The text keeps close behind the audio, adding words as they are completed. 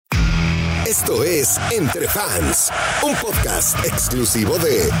Esto es Entre Fans, un podcast exclusivo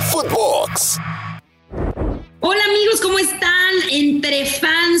de Footbox. Hola amigos, ¿cómo están? Entre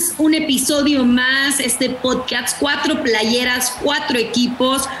Fans, un episodio más, este podcast, 4 playeras, 4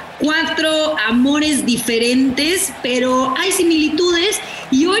 equipos, 4 amores diferentes, pero hay similitudes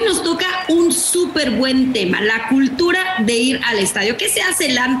y hoy nos toca un súper buen tema, la cultura de ir al estadio. ¿Qué se hace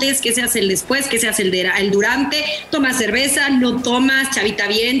el antes? ¿Qué se hace el después? ¿Qué se hace el durante? ¿Tomas cerveza? ¿No tomas? ¿Chavita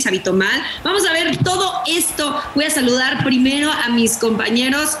bien? ¿Chavito mal? Vamos a ver todo esto. Voy a saludar primero a mis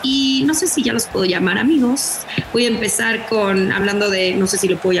compañeros y no sé si ya los puedo llamar amigos. Voy a empezar hablando de, no sé si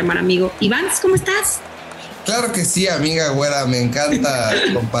lo puedo llamar amigo. Iván, ¿cómo estás? Claro que sí, amiga güera, me encanta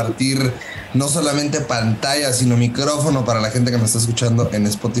compartir no solamente pantalla, sino micrófono para la gente que me está escuchando en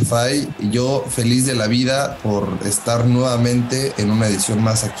Spotify. Y yo feliz de la vida por estar nuevamente en una edición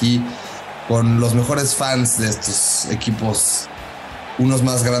más aquí con los mejores fans de estos equipos, unos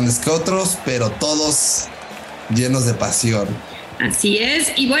más grandes que otros, pero todos llenos de pasión. Así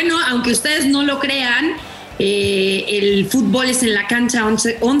es, y bueno, aunque ustedes no lo crean, el fútbol es en la cancha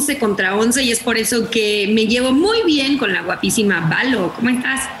 11 contra 11 y es por eso que me llevo muy bien con la guapísima Valo. ¿Cómo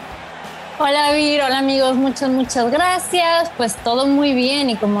estás? Hola Vir, hola amigos, muchas gracias. Pues todo muy bien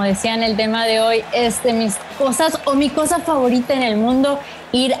y como decían, el tema de hoy es de mis cosas o mi cosa favorita en el mundo,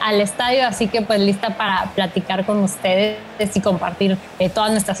 ir al estadio, así que pues lista para platicar con ustedes y compartir todas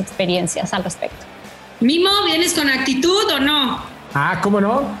nuestras experiencias al respecto. Mimo, ¿vienes con actitud o no? ¿Cómo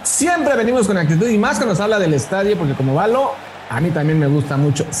no? Siempre venimos con actitud y más que nos habla del estadio, porque como Valo, a mí también me gusta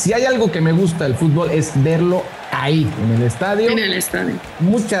mucho. Si hay algo que me gusta del fútbol es verlo ahí, en el estadio. En el estadio.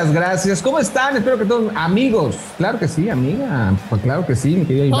 Muchas gracias. ¿Cómo están? Espero que todos amigos. Claro que sí, amiga. Pues claro que sí, mi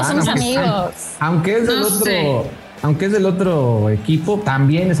querido Iván. Todos somos amigos. Aunque es del otro equipo,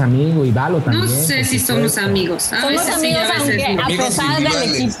 también es amigo, y Valo también. No sé si somos amigos. Somos amigos, aunque a pesar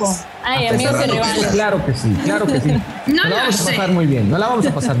del equipo. Ay, amigos y rivales. Claro que sí. No la vamos a pasar muy bien. Lo vamos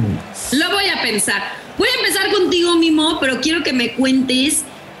a pensar. Voy a empezar contigo, Mimo, pero quiero que me cuentes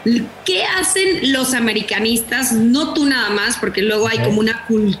qué hacen los americanistas, no tú nada más, porque luego hay como una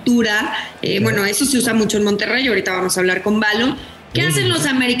cultura, bueno, eso se usa mucho en Monterrey, ahorita vamos a hablar con Valo. ¿Qué hacen los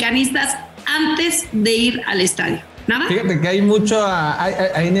americanistas antes de ir al estadio? ¿Nada? Fíjate que hay mucho,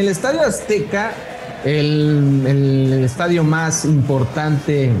 en el estadio Azteca, el estadio más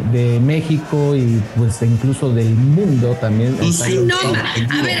importante de México y pues incluso del mundo también.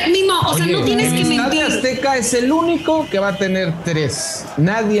 A ver, Mimo, o sea, no tienes que mentir. El estadio Azteca es el único que va a tener 3.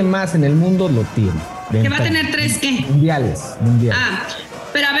 Nadie más en el mundo lo tiene. ¿Que va a tener 3 qué? Mundiales.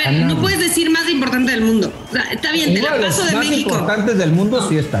 Pero a ver, no puedes decir más importante del mundo. O sea, está bien, te la paso de México. Los más importantes del mundo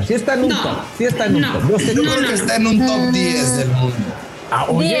sí está en un top. Sí está en un top. Yo creo que está en un top 10 del mundo.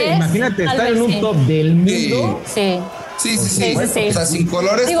 Oye, 10, imagínate, estar en un top del mundo. Sí. Sí. O sea, sin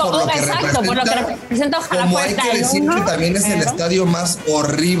colores. Digo, por lo que representa, ojalá como hay que decir que también es el estadio más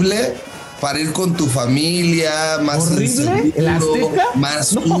horrible para ir con tu familia, más ¿horrible? ¿El Azteca? Más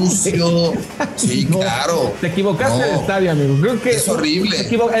sucio. Sí, no, claro. Te equivocaste de estadio, amigo. Creo que es horrible.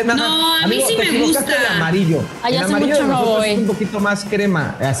 A mí sí me gusta. El amarillo. El amarillo de nosotros es un poquito más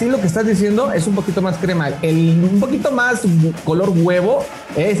crema. Así lo que estás diciendo es un poquito más crema. Un poquito más color huevo,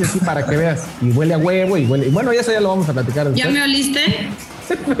 ese sí, para que veas. Y huele a huevo y huele. Y bueno, eso ya lo vamos a platicar después. ¿Ya me oliste?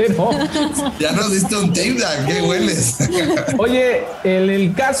 Pero ya nos diste un tape, ¿qué hueles? Oye,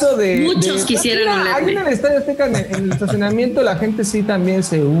 el caso de muchos quisieran olerme. Ahí en el Estadio Azteca, en el estacionamiento, la gente sí también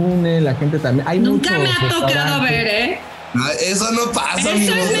se une, la gente también. Nunca me ha tocado ver, eso no pasa, eso es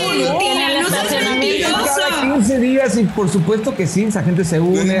mentira, no seas mentiroso. Cada 15 días y por supuesto que sí, esa gente se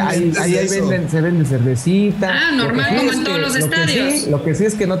une, ahí se venden cervecita. Normal, como en todos los estadios. Lo que sí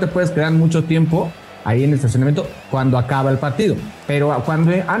es que no te puedes quedar mucho tiempo ahí en el estacionamiento cuando acaba el partido, pero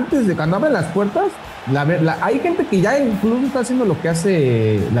cuando abren las puertas, hay gente que ya incluso está haciendo lo que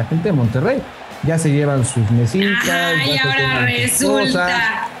hace la gente de Monterrey, ya se llevan sus mesitas, y ahora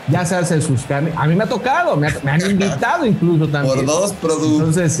resulta ya se hacen sus carnes. A mí me ha tocado, me han invitado incluso también. Por 2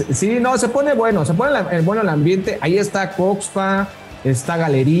 productos. Entonces, sí, se pone bueno el ambiente. Ahí está Coxpa, está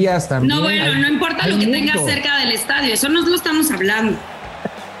Galerías también. No, bueno, no importa lo que tengas cerca del estadio, eso no lo estamos hablando.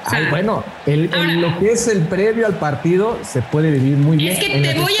 Lo que es el previo al partido se puede vivir muy bien. Es que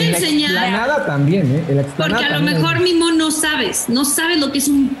te voy a enseñar. La explanada también, porque a lo mejor, Mimo, no sabes lo que es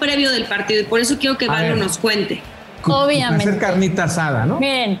un previo del partido y por eso quiero que Valo nos cuente. Obviamente. Hacer carnita asada, ¿no?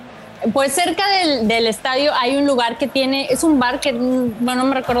 Miren, Pues cerca del estadio hay un lugar que es un bar que, bueno, no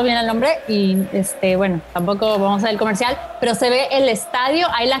me recuerdo bien el nombre y bueno, tampoco vamos a ver el comercial, pero se ve el estadio,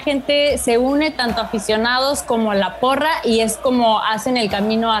 ahí la gente se une, tanto aficionados como la porra, y es como hacen el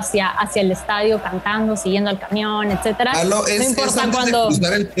camino hacia el estadio cantando, siguiendo el camión, etcétera. No importa cuando de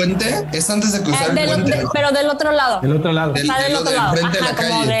cruzar el puente, es antes de cruzar el puente. Pero del otro lado. Del otro lado. Está del otro lado. Frente Ajá, de la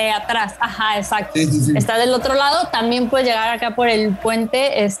como calle. de atrás. Ajá, exacto. Sí. Está del otro lado. También puedes llegar acá por el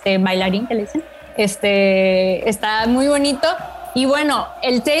puente, bailarín que le dicen. Está muy bonito. Y bueno,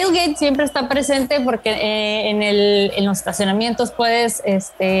 el tailgate siempre está presente porque en los estacionamientos puedes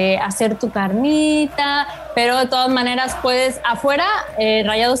hacer tu carnita, pero de todas maneras puedes afuera.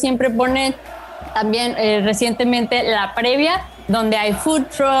 Rayados siempre pone también recientemente la previa, donde hay food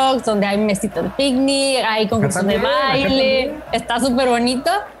trucks, donde hay mesita de picnic, hay concursos de baile, está súper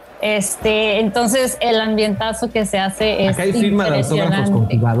bonito. Entonces el ambientazo que se hace es acá hay firma de autógrafos con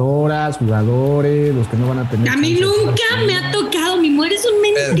jugadoras, jugadores, los que no van a tener. A mí nunca me ha tocado, mi mujer es un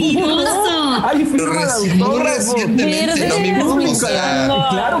mentiroso. Hay firma de autógrafos.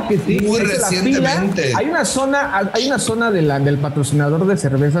 Claro que sí. Muy recientemente. Hay una zona del patrocinador de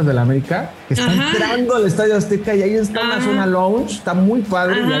cervezas de la América que está entrando al Estadio Azteca, y ahí está una zona lounge, está muy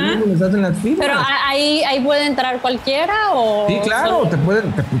padre. Y ahí es donde se hacen las firmas. Pero ahí puede entrar cualquiera, o sí, claro,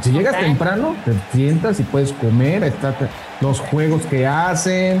 si llegas temprano, te sientas y puedes comer. Está los juegos que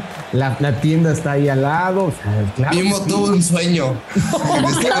hacen, la tienda está ahí al lado. O sea, claro, Mimo tuvo un sueño.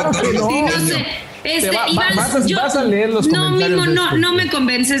 Claro que no. Sí, no sé. Vas a leer los comentarios. No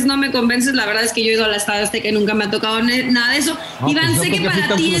me convences. La verdad es que yo he ido a la Estadio Azteca que nunca me ha tocado nada de eso. No, Iván, pues sé que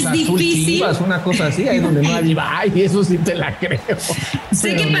para ti es difícil. Chivas, una cosa así, ahí donde no hay y eso sí te la creo.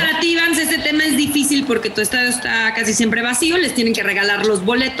 Sé que para ti, Iván, este tema es difícil porque tu estadio está casi siempre vacío, les tienen que regalar los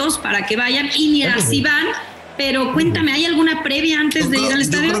boletos para que vayan, y mira, si van. Pero cuéntame, ¿hay alguna previa antes de ir al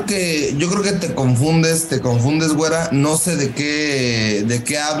estadio? Yo creo que te confundes, güera. No sé de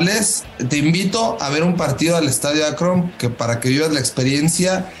qué hables. Te invito a ver un partido al Estadio Akron, que para que vivas la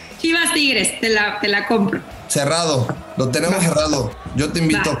experiencia. Chivas Tigres, te la compro. Cerrado, lo tenemos cerrado. Yo te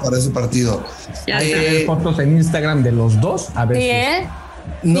invito para ese partido. Ya fotos en Instagram de los dos, a ver. Sí,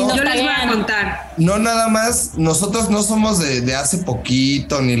 No, yo les voy a contar. No, nada más, nosotros no somos de hace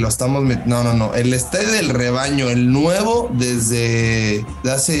poquito, ni lo estamos no. El Estadio del Rebaño, el nuevo, desde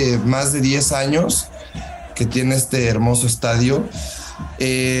hace más de 10 años que tiene este hermoso estadio,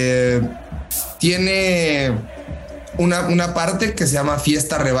 tiene una parte que se llama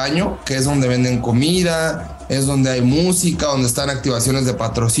Fiesta Rebaño, que es donde venden comida, es donde hay música, donde están activaciones de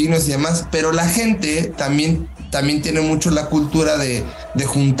patrocinios y demás, pero la gente también tiene mucho la cultura de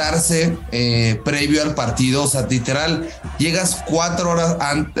juntarse previo al partido. O sea, literal, llegas 4 horas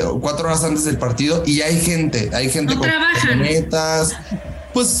antes del partido y hay gente no con camionetas.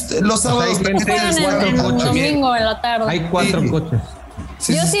 Pues los sábados en domingo en la tarde. Hay 4 coches.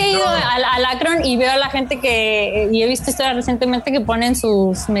 Sí, yo sí he ido al Akron y veo a la gente y he visto historias recientemente que ponen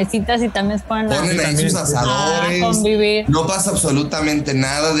sus mesitas y también ponen ahí sus asadores. Convivir. No pasa absolutamente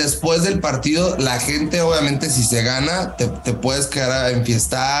nada. Después del partido, la gente, obviamente, si se gana, te puedes quedar a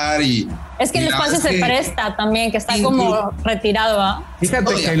enfiestar y. Es que el espacio se presta también, que está como retirado, ¿ah?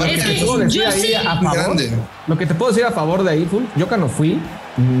 Fíjate que lo que te puedo decir ahí a favor. Lo que te puedo decir a favor de ahí, yo cuando fui,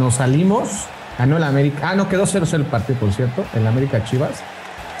 nos salimos. Ganó el América. Quedó 0-0 el partido, por cierto, en la América Chivas.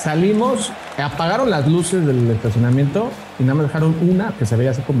 Salimos, apagaron las luces del estacionamiento y nada más dejaron una que se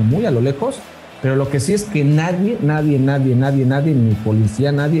veía así como muy a lo lejos. Pero lo que sí es que nadie, ni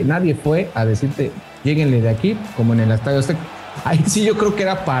policía, nadie fue a decirte, lléguenle de aquí, como en el Estadio Azteca. Ahí sí yo creo que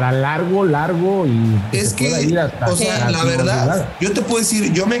era para largo y es que, o sea, la verdad, yo te puedo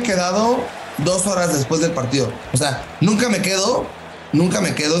decir, yo me he quedado 2 horas después del partido. O sea, nunca me quedo,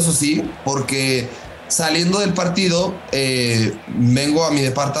 eso sí, porque saliendo del partido vengo a mi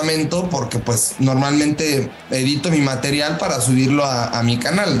departamento porque pues normalmente edito mi material para subirlo a mi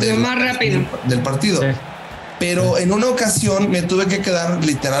canal más rápido del partido. Sí. Pero en una ocasión me tuve que quedar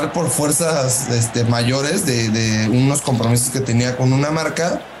literal por fuerzas mayores de unos compromisos que tenía con una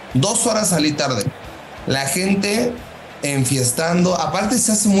marca. 2 horas salí tarde. La gente enfiestando. Aparte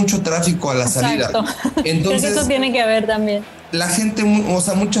se hace mucho tráfico a la salida. Entonces eso tiene que ver también. La gente, o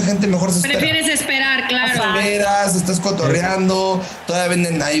sea, mucha gente mejor se espera. Prefieres esperar, claro. Esperas, estás cotorreando, todavía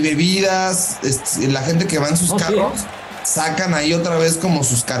venden ahí bebidas. La gente que va en sus carros sacan ahí otra vez como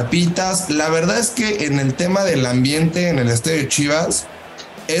sus carpitas. La verdad es que en el tema del ambiente en el estadio de Chivas,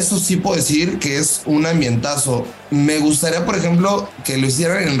 eso sí puedo decir que es un ambientazo. Me gustaría, por ejemplo, que lo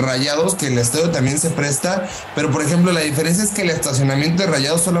hicieran en Rayados, que el estadio también se presta, pero por ejemplo la diferencia es que el estacionamiento de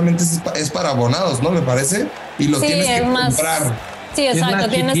Rayados solamente es para abonados, ¿no? Me parece, y lo tienes que comprar. Sí, exacto.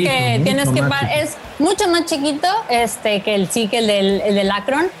 Tienes que es mucho más chiquito que el del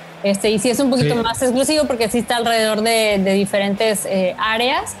Akron. Y sí es un poquito más exclusivo porque sí está alrededor de diferentes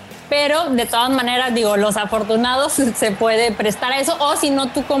áreas. Pero de todas maneras, digo, los afortunados se puede prestar a eso. O si no,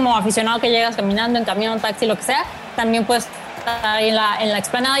 tú como aficionado que llegas caminando en camión, taxi, lo que sea, también puedes estar ahí en la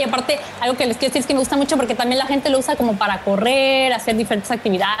explanada. Y aparte, algo que les quiero decir es que me gusta mucho porque también la gente lo usa como para correr, hacer diferentes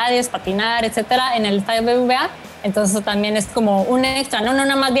actividades, patinar, etcétera, en el estadio BBVA. Entonces eso también es como un extra, no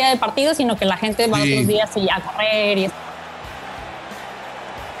nada más día de partido, sino que la gente va otros días a correr y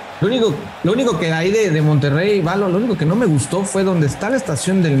Lo único que hay de Monterrey, Valo, lo único que no me gustó fue donde está la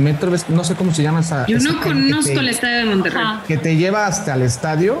estación del metro, ves, no sé cómo se llama esa. Yo no conozco el estadio de Monterrey. Que te lleva hasta el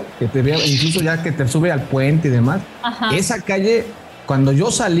estadio, que te vea, incluso ya que te sube al puente y demás. Ajá. Esa calle, cuando yo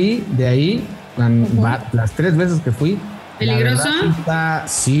salí de ahí, las 3 veces que fui. ¿Peligrosa?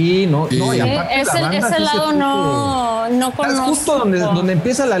 Sí, no, y aparte ese lado no conozco. Justo donde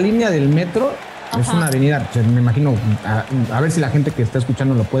empieza la línea del metro. Es una avenida, me imagino, a ver si la gente que está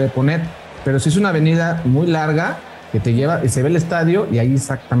escuchando lo puede poner, pero sí es una avenida muy larga que te lleva, se ve el estadio y ahí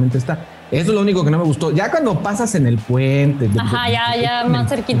exactamente está. Eso es lo único que no me gustó. Ya cuando pasas en el puente. Ya más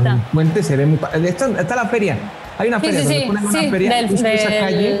cerquita. El puente se ve muy... Está la feria. Hay una feria donde ponen una feria justo esa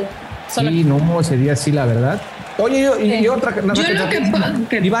calle. Sí, no, ese día sí, la verdad. Oye, y otra...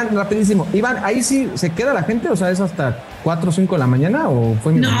 Iván, rapidísimo. Iván, ¿ahí sí se queda la gente? O sea, ¿es hasta 4 o 5 de la mañana? ¿O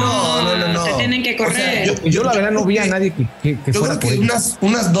fue No. Se tienen que correr. O sea, yo la verdad no vi a nadie que fuera por ahí.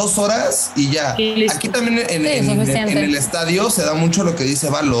 Unas 2 horas y ya. Aquí también en el estadio se da mucho lo que dice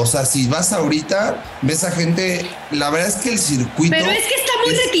Valo. O sea, si vas ahorita, ves a gente... La verdad es que el circuito... Pero es que está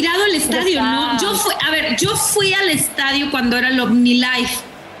muy retirado el estadio, ¿no? Yo fui al estadio cuando era el OmniLife.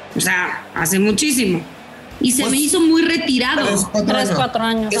 O sea, hace muchísimo. Y se me hizo muy retirado. 3-4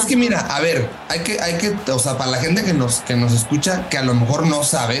 años. Es que mira, a ver, hay que, o sea, para la gente que nos escucha, que a lo mejor no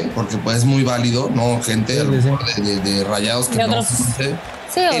sabe, porque pues es muy válido, ¿no? Gente de Rayados que no sabe.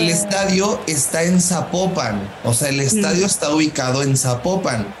 El estadio está en Zapopan. O sea, el estadio está ubicado en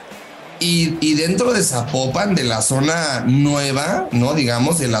Zapopan. Y dentro de Zapopan, de la zona nueva, ¿no?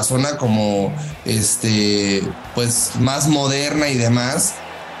 Digamos, de la zona como, pues, más moderna y demás,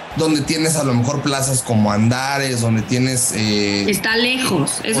 donde tienes a lo mejor plazas como Andares, donde tienes... está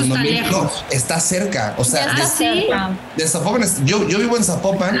lejos, eso está lejos. Está cerca, o sea... De Zapopan, yo vivo en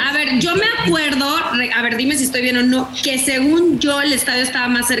Zapopan. A ver, yo me acuerdo, a ver, dime si estoy bien o no, que según yo el estadio estaba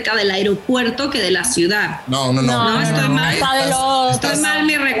más cerca del aeropuerto que de la ciudad. No, estoy mal. Estoy mal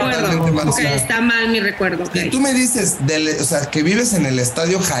mi recuerdo. Está mal mi recuerdo. Si tú me dices, o sea, que vives en el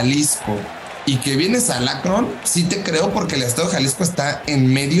Estadio Jalisco y que vienes al Akron, sí te creo, porque el Estadio Jalisco está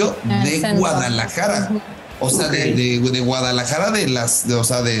en medio de Guadalajara. O sea, de Guadalajara, de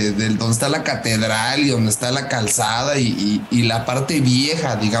donde está la catedral y donde está la calzada y la parte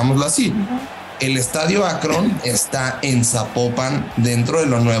vieja, digámoslo así. El estadio Akron está en Zapopan, dentro de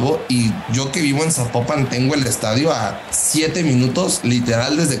lo nuevo, y yo que vivo en Zapopan tengo el estadio a 7 minutos,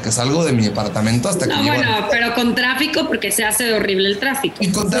 literal, desde que salgo de mi departamento hasta que llego. Bueno, pero con tráfico, porque se hace horrible el tráfico.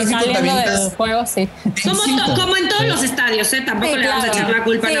 Y con tráfico también. Como en todos los estadios, tampoco le vamos a echar la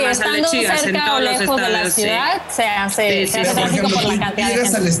culpa nada más al de Chivas. En todos los estadios. De la ciudad, se hace tráfico por la cantidad de gente.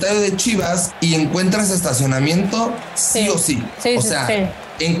 Llegas al estadio de Chivas y encuentras estacionamiento sí o sí. O sea,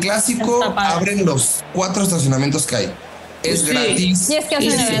 en clásico abren los 4 estacionamientos que hay. Es gratis. Y es que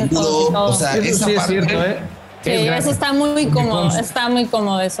hacen eventos. O sea, esa sí parte. Es cierto, Sí, eso está muy cómodo. Está muy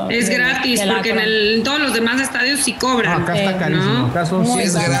cómodo eso. Es gratis, porque en todos los demás estadios sí cobran. Acá está carísimo. Acá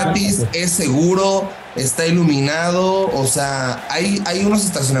es gratis, es seguro, está iluminado. O sea, hay unos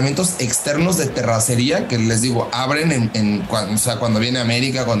estacionamientos externos de terracería que les digo, abren cuando viene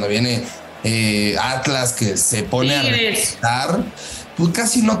América, cuando viene Atlas, que se pone a reventar. Pues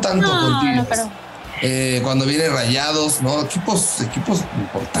casi no tanto contigo. Cuando viene Rayados, ¿no? Equipos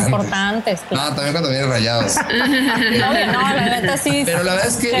importantes. Claro. También cuando viene Rayados. La verdad sí. Pero la verdad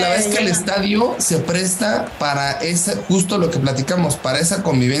es que el estadio se presta para justo lo que platicamos, para esa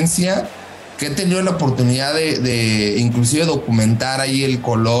convivencia, que he tenido la oportunidad de inclusive documentar ahí el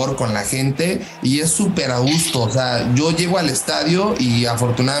color con la gente, y es súper a gusto. O sea, yo llego al estadio y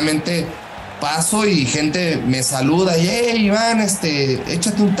afortunadamente paso y gente me saluda y hey, Iván,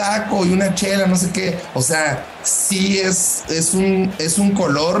 échate un taco y una chela, no sé qué. O sea, sí es un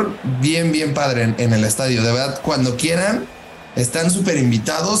color bien padre en el estadio. De verdad, cuando quieran, están súper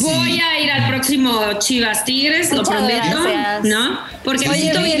invitados. Voy a ir al próximo Chivas Tigres, lo prometo, ¿no? Porque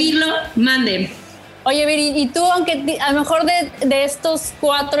necesito vivirlo, manden. Oye, Viri, y tú, aunque a lo mejor de estos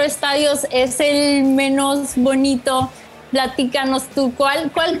 4 estadios es el menos bonito, platícanos tú, ¿cuál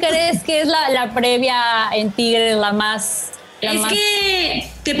crees que es la previa en Tigres, la más Es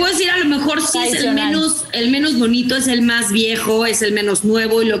que te puedo decir, a lo mejor sí es el menos bonito, es el más viejo, es el menos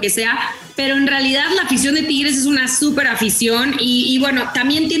nuevo y lo que sea, pero en realidad la afición de Tigres es una súper afición y bueno,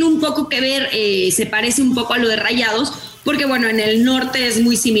 también tiene un poco que ver, se parece un poco a lo de Rayados, porque bueno, en el norte es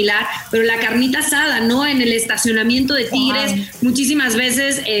muy similar, pero la carnita asada, ¿no? En el estacionamiento de Tigres, muchísimas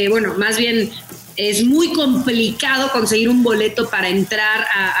veces, bueno, más bien es muy complicado conseguir un boleto para entrar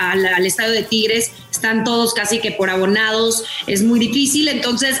al estadio de Tigres, están todos casi que por abonados, es muy difícil,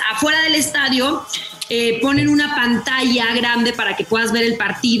 entonces afuera del estadio ponen una pantalla grande para que puedas ver el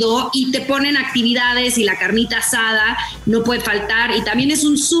partido y te ponen actividades y la carnita asada no puede faltar, y también es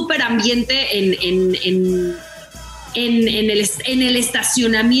un súper ambiente en el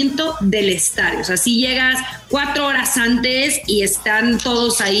estacionamiento del estadio. O sea, si llegas 4 horas antes y están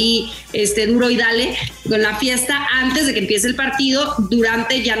todos ahí duro y dale con la fiesta antes de que empiece el partido,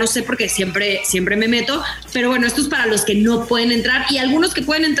 durante ya no sé porque siempre me meto, pero bueno, esto es para los que no pueden entrar, y algunos que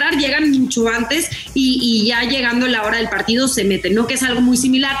pueden entrar llegan mucho antes y ya llegando la hora del partido se meten, ¿no? Que es algo muy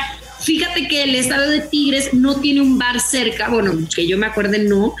similar. Fíjate que el estadio de Tigres no tiene un bar cerca, bueno, que yo me acuerde,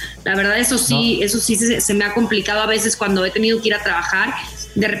 no. La verdad, eso sí se me ha complicado a veces cuando he tenido que ir a trabajar.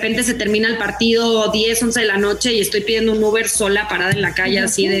 De repente se termina el partido 10, 11 de la noche y estoy pidiendo un Uber sola parada en la calle,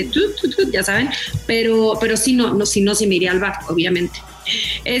 así de ya saben. Pero sí, sí me iría al bar, obviamente.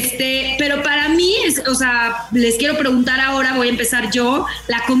 Pero para mí, o sea, les quiero preguntar ahora, voy a empezar yo,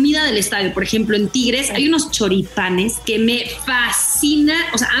 la comida del estadio. Por ejemplo, en Tigres hay unos choripanes que me fascina,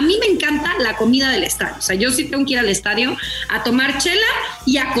 o sea, a mí me encanta la comida del estadio, o sea, yo sí tengo que ir al estadio a tomar chela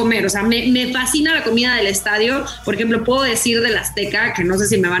y a comer, o sea, me fascina la comida del estadio. Por ejemplo, puedo decir del Azteca, que no sé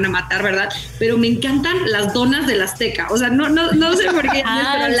si me van a matar, ¿verdad? Pero me encantan las donas del Azteca, o sea, no sé por qué,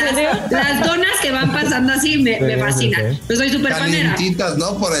 pero las donas que van pasando así me fascinan. Yo soy súper fanera.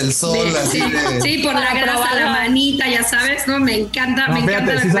 ¿No? Por el sol, así de... Sí, por la grasa, la manita, ya sabes, ¿no? Me encanta la comida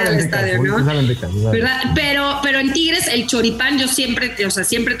del estadio, ¿no? ¿Verdad? Pero en Tigres, el choripán, yo siempre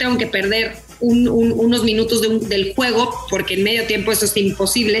tengo que perder unos minutos del juego, porque en medio tiempo eso es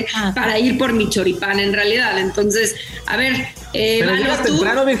imposible, para ir por mi choripán, en realidad. Entonces, a ver, ¿pero llegas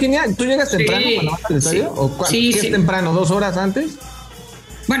temprano, Virginia? ¿Tú llegas temprano cuando vas al estadio? ¿O qué es temprano? ¿2 horas antes?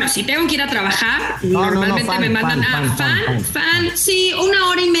 Bueno, si tengo que ir a trabajar, normalmente me mandan fan, sí, 1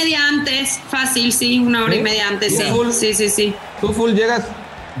 hora y media antes, fácil, sí, 1 hora y media antes, sí. Tú full llegas,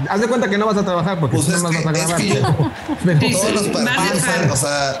 haz de cuenta que no vas a trabajar porque pues no vas a grabar. Todos los partidos, o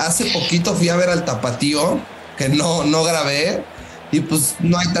sea, hace poquito fui a ver al Tapatío, que no grabé, y pues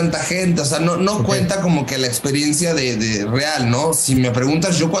no hay tanta gente, o sea, no cuenta como que la experiencia de real, ¿no? Si me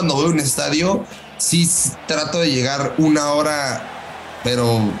preguntas, yo cuando voy a un estadio, sí trato de llegar 1 hora,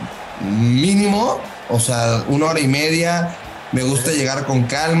 pero mínimo, o sea, 1 hora y media. Me gusta llegar con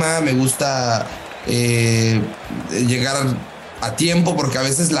calma, me gusta llegar a tiempo, porque a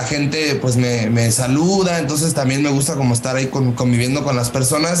veces la gente pues me saluda, entonces también me gusta como estar ahí conviviendo con las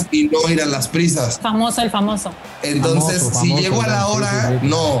personas y no ir a las prisas. El famoso. Entonces, si llego a la hora,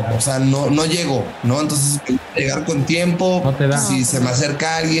 no llego, ¿no? Entonces, llegar con tiempo, si se me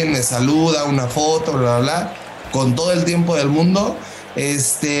acerca alguien, me saluda, una foto, bla, bla, bla, con todo el tiempo del mundo.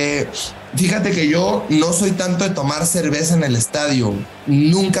 Fíjate que yo no soy tanto de tomar cerveza en el estadio.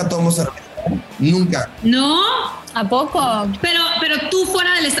 Nunca tomo cerveza. Nunca. ¿No? ¿A poco? Pero tú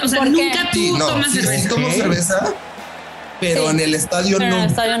fuera del estadio, o sea, nunca tú tomas cerveza. Sí tomo cerveza, pero en el estadio no. En el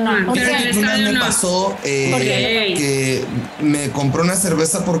estadio no. Pero en el estadio me pasó que me compré una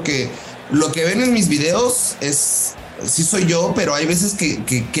cerveza porque lo que ven en mis videos sí soy yo, pero hay veces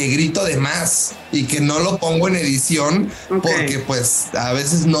que grito de más y que no lo pongo en edición porque pues a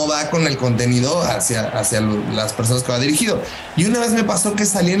veces no va con el contenido hacia las personas que va dirigido. Y una vez me pasó que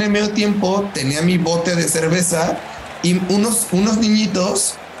salí en el medio tiempo, tenía mi bote de cerveza y unos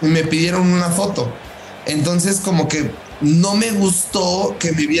niñitos me pidieron una foto. Entonces como que no me gustó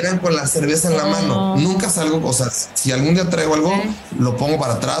que me vieran con la cerveza en la mano. Nunca salgo, o sea, si algún día traigo algo, lo pongo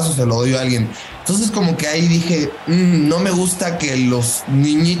para atrás o se lo doy a alguien. Entonces como que ahí dije, no me gusta que los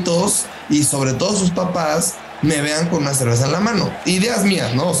niñitos y sobre todo sus papás me vean con una cerveza en la mano. Ideas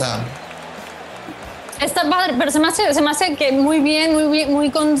mías, ¿no? O sea... Está padre, pero se me hace que muy bien,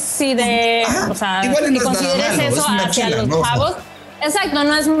 muy o sea, igual no que consideres eso hacia los chavos. Exacto,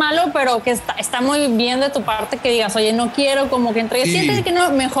 no es malo, pero que está muy bien de tu parte que digas, oye, no quiero como que entregues. Sientes que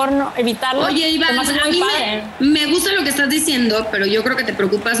no, mejor no evitarlo. Oye, Iván, a mí me gusta lo que estás diciendo, pero yo creo que te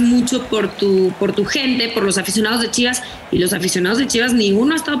preocupas mucho por tu gente, por los aficionados de Chivas, y los aficionados de Chivas,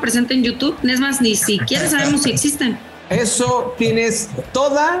 ninguno ha estado presente en YouTube. Es más, ni siquiera sabemos si existen. Eso tienes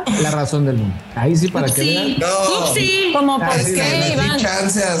toda la razón del mundo. Ahí sí, para que vean. No, Como por es que qué, les Iván. di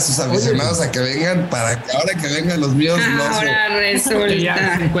chance a sus aficionados a que vengan para que ahora que vengan los míos. Ahora Ya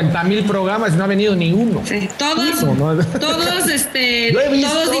resulta. 50,000 programas y no ha venido ni uno. Sí, todos ¿no? dicen Yo he algo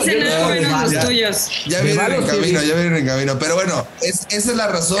visto, menos los ya. tuyos. Ya vienen en camino. Pero bueno, esa es la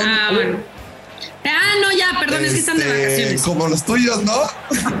razón. Bueno. No, ya, perdón, es que están de vacaciones. Como los tuyos, ¿no?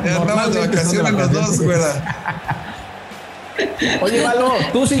 Andamos de vacaciones los dos, güera. Oye, Valo,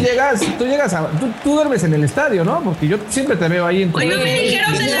 tú sí llegas, tú duermes en el estadio, ¿no? Porque yo siempre te veo ahí en Oye, no me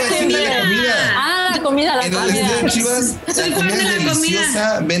dijeron de la comida. La comida. En el estadio de Chivas, Soy la fan comida de es la comida.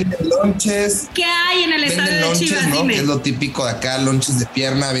 deliciosa. Venden lonches. ¿Qué hay en el estadio Venden de lonches, Chivas? ¿no? Dime. Que es lo típico de acá, lonches de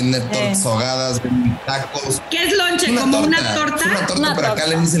pierna, venden tortas ahogadas, venden tacos. ¿Qué es lonche? ¿Como una torta? Es una torta, Una pero acá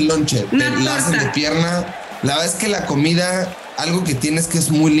torta. le dicen lonche. Una La hacen de torta. pierna. La verdad es que la comida, algo que tienes que es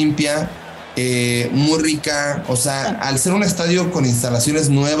muy limpia, muy rica. O sea, al ser un estadio con instalaciones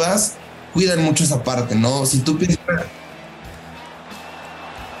nuevas, cuidan mucho esa parte, ¿no? Si tú pides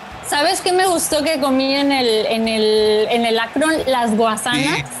 ¿Sabes qué me gustó que comí en el Akron? Las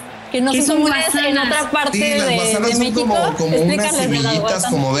guasanas. Sí. Que no ¿Qué sé son cómo es guasanas? en otra parte sí, las de guasanas son México. como unas Explícales de las semillitas guasanas.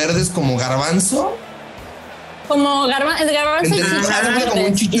 como verdes, como garbanzo. Como garbanzo y Entre como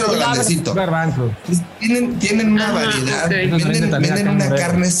un chiquito grandecito. Garbanzo. Tienen una Ajá, variedad. ok. Venden una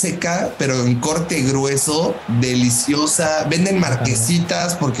carne seca, pero en corte grueso, deliciosa. Venden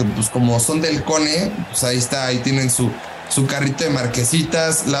marquesitas, porque pues como son del Cone, pues ahí está, ahí tienen su carrito de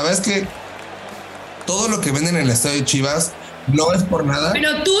marquesitas. La verdad es que todo lo que venden en el estadio de Chivas no es por nada.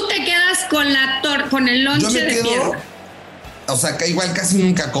 Pero tú te quedas con el Yo lonche me de quedo, pierna. o sea, que igual casi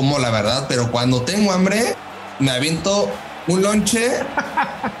nunca como, la verdad, pero cuando tengo hambre, me aviento un lonche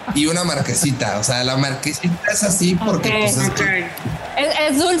y una marquesita. O sea, la marquesita es así porque Ok, pues Ok.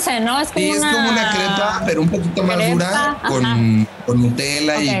 Es dulce, ¿no? Es como, sí, es como una crepa, pero un poquito más crepa, dura, ajá. con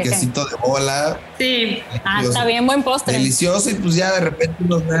Nutella Ok, y ok. quesito de bola. Sí. Está bien, buen postre. Delicioso, y pues ya de repente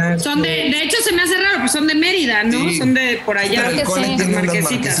unos snacks. Son de hecho se me hace raro, pues son de Mérida, ¿no? Sí. Son de por allá. Pero el que Cone sí. tiene unas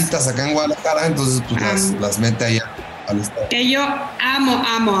Marquesitas. marquesitas acá en Guadalajara, entonces pues las mete ahí al estadio. Que yo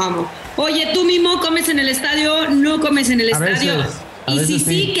amo. Oye, tú, Mimo, ¿comes en el estadio? ¿No comes en el A estadio? veces, a Y si veces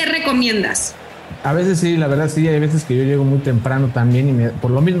sí, sí. ¿qué recomiendas? A veces sí, la verdad sí, hay veces que yo llego muy temprano también y por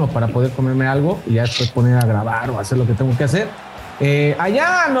lo mismo para poder comerme algo y ya después poner a grabar o hacer lo que tengo que hacer.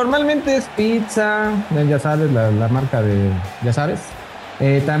 Allá normalmente es pizza, ya sabes, la marca de, ya sabes.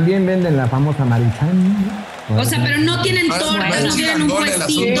 También venden la famosa Maruchan. O sea, pero no tienen Más- tortas, más no tienen un chingón el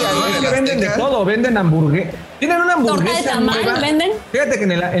puestito. asunto, ¿no? Es que venden de todo, venden hamburguesa. Tienen una ¿Torta de hamburguesa tamal nueva. venden? Fíjate que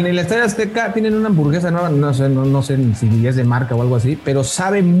en el Estadio Azteca tienen una hamburguesa nueva, no sé si es de marca o algo así, pero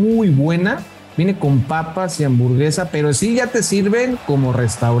sabe muy buena. Viene con papas y hamburguesa, pero sí ya te sirven como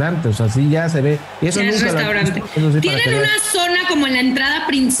restaurante, o sea, sí ya se ve. Y eso Ya es nunca lo- restaurante. eso sí, para que Tienen veas. una zona como en la entrada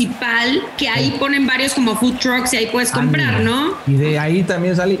principal que ahí ponen varios como food trucks y ahí puedes comprar, ¿no? Y de ahí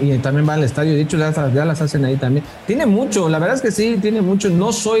también sale y también va al estadio. De hecho, ya las hacen ahí también. Tiene mucho, la verdad es que sí, tiene mucho.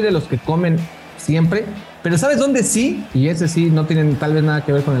 No soy de los que comen siempre, pero ¿sabes dónde sí? Y ese sí no tienen tal vez nada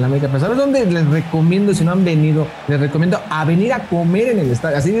que ver con el América, pero ¿sabes dónde les recomiendo, si no han venido, les recomiendo a venir a comer en el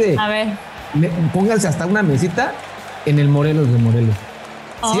estadio? Así de, A ver. pónganse hasta una mesita en el Morelos de Morelos.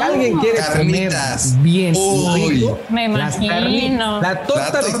 Si Oh. alguien quiere Carnitas. comer bien, Uy. rico, Me las imagino. la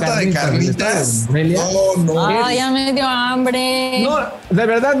torta de carnitas, del estadio de Morelia. No. Ay, ya me dio hambre. No, de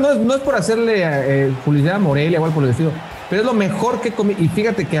verdad, no es por hacerle publicidad a Morelia o algo por el estilo, pero es lo mejor que comí. Y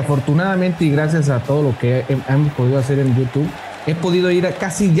fíjate que afortunadamente y gracias a todo lo que hemos podido hacer en YouTube, he podido ir a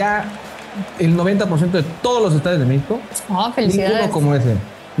casi ya el 90% de todos los estadios de México. Oh, felicidades. Ninguno como ese.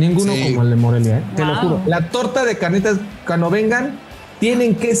 Ninguno Sí. como el de Morelia, ¿eh? Te lo Wow. juro. La torta de carnitas, cuando vengan,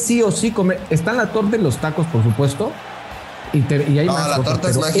 tienen que sí o sí comer. Están la torta y los tacos, por supuesto. Y hay No, más la cosas, torta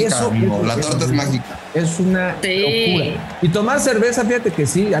es pero mágica, amigo. La eso torta es mágica. Es una Sí. locura. Y tomar cerveza, fíjate que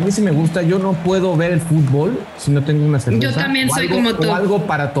sí, a mí sí me gusta. Yo no puedo ver el fútbol si no tengo una cerveza. Yo también o soy algo- como tú. O algo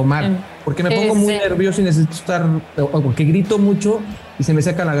para tomar. Porque me Sí, pongo muy sí. nervioso y necesito estar, o porque grito mucho y se me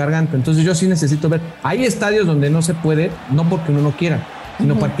seca la garganta. Entonces yo sí necesito ver. Hay estadios donde no se puede, no porque uno no quiera,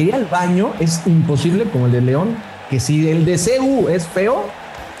 sino porque ir al baño es imposible, como el de León, que si el de CU es feo,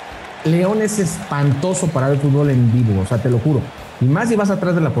 León es espantoso para ver fútbol en vivo, o sea, te lo juro. Y más si vas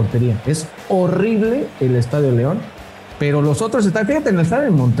atrás de la portería. Es horrible el Estadio León, pero los otros están, fíjate, en el estadio de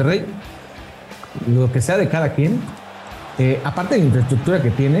Monterrey, lo que sea de cada quien, aparte de la infraestructura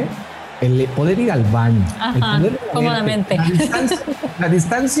que tiene, el poder ir al baño, Ajá, el poder cómodamente. la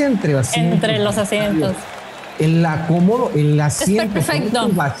distancia entre asientos, Entre los asientos. el acomodo, el asiento, perfecto.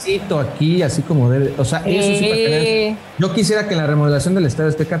 un vasito aquí, así como debe. O sea, eso sí para tener. Yo quisiera que la remodelación del Estadio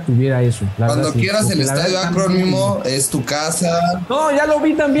Azteca tuviera eso. Cuando quieras el Estadio Acrónimo, es tu casa. No, ya lo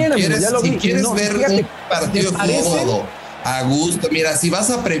vi también, amigo, ya lo vi. Si quieres ver un partido cómodo, a gusto, mira, si vas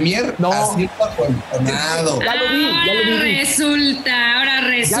a Premier, asiento acolchonado. Ya lo vi. Ahora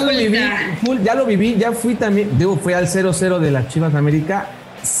resulta. Ya lo viví, ya fui también, fui al 0-0 de las Chivas América.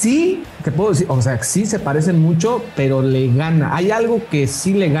 Sí, te puedo decir, o sea, sí se parecen mucho, pero le gana. Hay algo que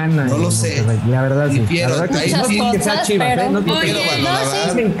sí le gana. No lo sé. La verdad, sí. La verdad que sí, cosas, que sea Chivas, pero... No te Oye, quiero valorar.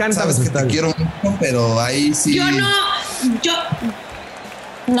 sí, me encanta. Sabes que te quiero mucho, pero ahí sí.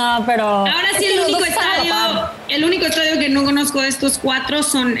 No, pero... Ahora sí, el único estadio que no conozco de estos 4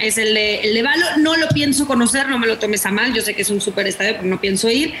 es el de Valo. No lo pienso conocer, no me lo tomes a mal. Yo sé que es un súper estadio, pero no pienso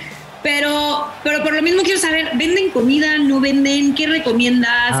ir. Pero por lo mismo quiero saber, ¿venden comida? ¿No venden? ¿Qué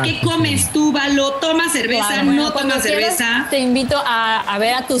recomiendas? ¿Qué comes tú, Valo? ¿Tomas cerveza? Claro, ¿No tomas cerveza? Te invito a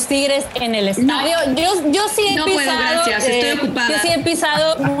ver a tus Tigres en el estadio. Yo sí he pisado... No puedo, gracias, estoy ocupada. Yo sí he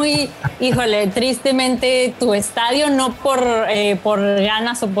pisado muy, híjole, tristemente tu estadio, no por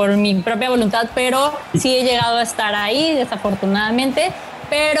ganas o por mi propia voluntad, pero sí he llegado a estar ahí, desafortunadamente.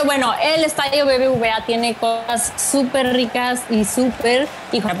 Pero bueno, el estadio BBVA tiene cosas súper ricas y súper,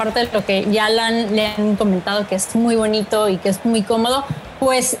 aparte de lo que ya le han comentado que es muy bonito y que es muy cómodo,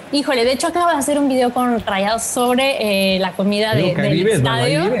 pues, híjole, de hecho acabo de hacer un video con Rayados sobre la comida del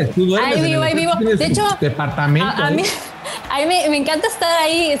estadio. Ahí vivo. De hecho, departamento. A mí me encanta estar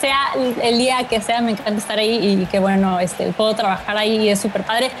ahí, sea el día que sea, me encanta estar ahí y que bueno, puedo trabajar ahí y es súper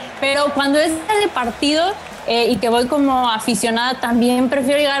padre. Pero cuando es de partido y que voy como aficionada, también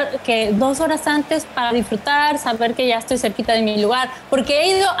prefiero llegar que 2 horas antes para disfrutar, saber que ya estoy cerquita de mi lugar, porque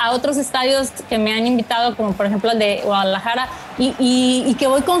he ido a otros estadios que me han invitado, como por ejemplo el de Guadalajara, y que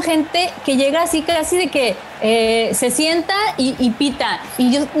voy con gente que llega así casi de que se sienta y pita,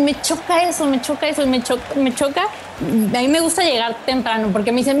 y me choca eso. A mí me gusta llegar temprano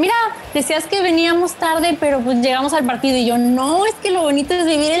porque me dicen, mira, decías que veníamos tarde, pero pues llegamos al partido. Y yo, no, es que lo bonito es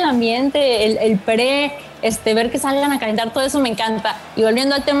vivir el ambiente, el pre, ver que salgan a calentar, todo eso me encanta. Y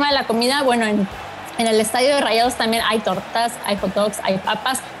volviendo al tema de la comida, bueno, en el estadio de Rayados también hay tortas, hay hot dogs, hay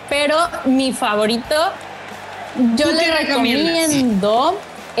papas, pero mi favorito, yo les recomiendo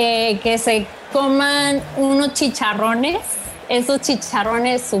que se coman unos chicharrones, esos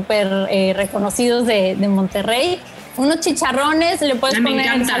chicharrones súper reconocidos de Monterrey. Unos chicharrones, le puedes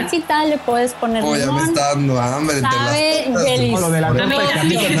poner salsita, le puedes poner limón. Ya me está dando hambre. Sabe delicioso.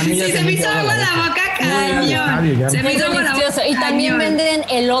 Se me hizo agua la boca, cañón. Se me hizo agua la boca. Y también venden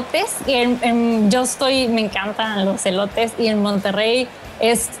elotes. Me encantan los elotes. Y en Monterrey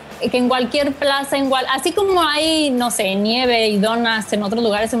es que en cualquier plaza, así como hay, no sé, nieve y donas en otros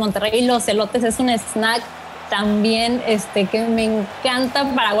lugares en Monterrey, los elotes es un snack también que me encanta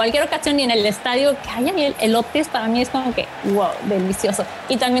para cualquier ocasión, y en el estadio que haya elotes para mí es como que wow, delicioso.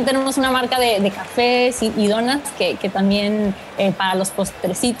 Y también tenemos una marca de cafés y donuts que también para los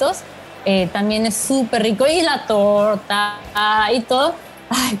postrecitos también es súper rico, y la torta y todo.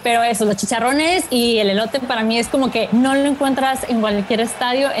 Ay, pero eso, los chicharrones y el elote para mí es como que no lo encuentras en cualquier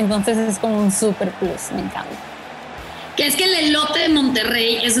estadio, entonces es como un super plus, me encanta. Que es que el elote de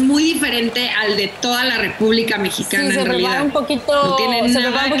Monterrey es muy diferente al de toda la República Mexicana. Sí, se prepara un poquito, no tiene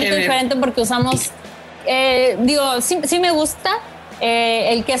nada que ver. Diferente porque usamos, sí me gusta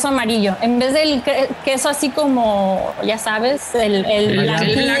el queso amarillo. En vez del queso así como, ya sabes, el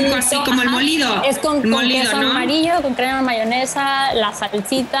blanco así como el molido. Es con queso amarillo, con crema, mayonesa, la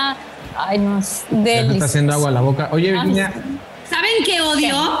salsita. Ay, no, es delicioso. Me está haciendo agua a la boca. Oye, Virginia. ¿Saben qué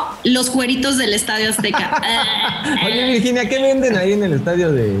odio? Los cueritos del Estadio Azteca. Oye, Virginia, ¿qué venden ahí en el estadio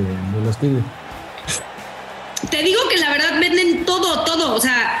de los Tigres? Te digo que la verdad venden todo, o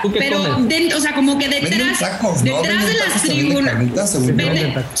sea, pero como que detrás, tacos, ¿no? detrás de las tribunas,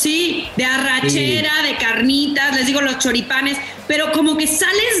 sí, de arrachera, de carnitas, les digo los choripanes, pero como que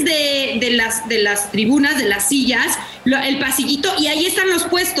sales de las tribunas, de las sillas, el pasillito, y ahí están los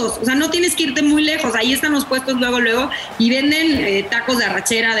puestos, o sea, no tienes que irte muy lejos, ahí están los puestos luego, y venden tacos de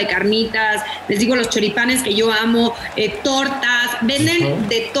arrachera, de carnitas, les digo los choripanes que yo amo, tortas, venden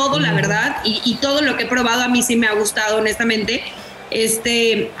de todo, la verdad, y todo lo que he probado a mí sí me ha gustado, honestamente.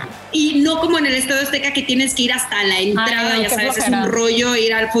 Y no como en el Estadio Azteca que tienes que ir hasta la entrada, ya sabes, es un rollo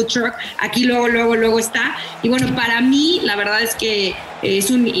ir al food truck, aquí luego está. Y bueno, para mí la verdad es que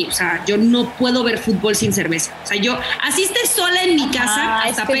o sea, yo no puedo ver fútbol sin cerveza. O sea, yo así esté sola en mi casa,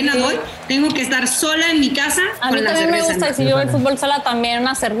 hasta apenas hoy, tengo que estar sola en mi casa con la cerveza. A mí también me gusta, y si yo veo el fútbol sola, también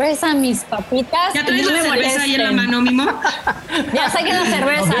una cerveza, mis papitas. ¿Ya traes la cerveza ahí en la mano, Mimo? Ya saqué la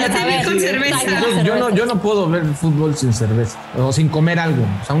cerveza, con cerveza. yo no puedo ver fútbol sin cerveza o sin comer algo.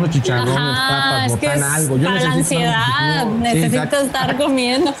 O sea, unos chicharrones, papas, botana, algo. Yo para la ansiedad, necesito estar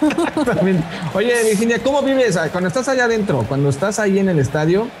comiendo. Oye, Virginia, ¿cómo vives cuando estás allá adentro? Cuando estás ahí en el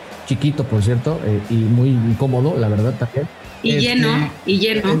estadio, chiquito, por cierto, y muy cómodo, la verdad, también. Y lleno.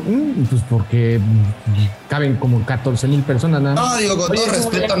 Pues porque caben como 14,000 personas nada más. No, digo, con todo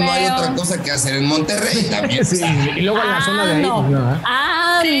respeto, no hay otra cosa que hacer en Monterrey también. Sí, y luego en la zona de ahí. No.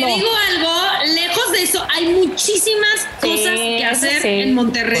 Te digo algo, lejos de eso, hay muchísimas cosas que hacer en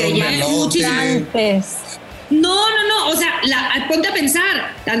Monterrey. Muchísimas. No, o sea, ponte a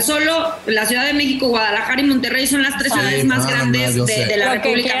pensar, tan solo la Ciudad de México, Guadalajara y Monterrey son las 3 ciudades más grandes de la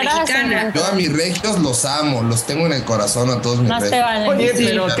República Mexicana. Yo a mis regios los amo, los tengo en el corazón a todos mis regios. Vale. Oye,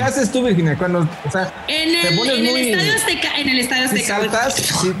 pero ¿qué haces tú, Virginia? Cuando, o sea, en el Estadio Azteca, saltas,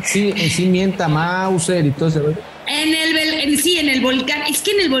 sí mienta Mauser y todo eso. En el volcán. Es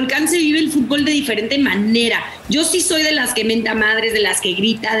que en el volcán se vive el fútbol de diferente manera. Yo sí soy de las que menta madres, de las que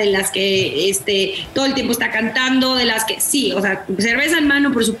grita, de las que todo el tiempo está cantando, de las que sí, o sea, cerveza en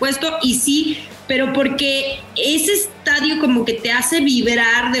mano, por supuesto, y sí, pero porque ese estadio como que te hace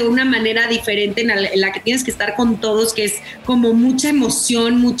vibrar de una manera diferente en la que tienes que estar con todos, que es como mucha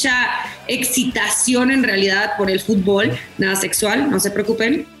emoción, mucha excitación en realidad por el fútbol, nada sexual, no se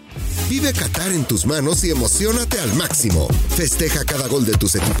preocupen. Vive Qatar en tus manos y emociónate al máximo. Festeja cada gol de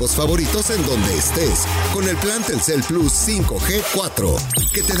tus equipos favoritos en donde estés con el plan Telcel Plus 5G 4,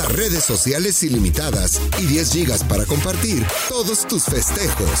 que te da redes sociales ilimitadas y 10 gigas para compartir todos tus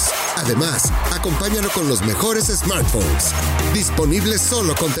festejos. Además, acompáñalo con los mejores smartphones, disponibles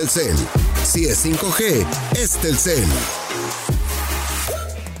solo con Telcel. Si es 5G, es Telcel.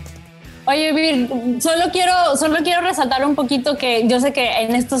 Oye, Vir, solo quiero resaltar un poquito que yo sé que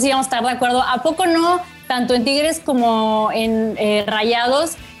en esto sí vamos a estar de acuerdo. ¿A poco no? Tanto en Tigres como en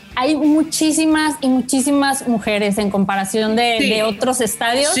Rayados hay muchísimas mujeres en comparación de otros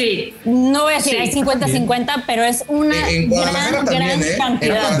estadios. Sí. No voy a decir hay 50-50, pero es una gran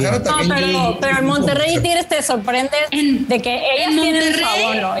cantidad. Pero en Monterrey y Tigres te sorprendes de que ellas tienen su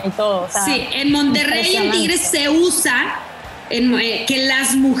abono y todo. O sea, sí, en Monterrey y en Tigres se usa que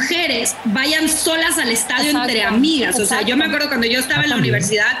las mujeres vayan solas al estadio entre amigas. O sea, yo me acuerdo cuando yo estaba en la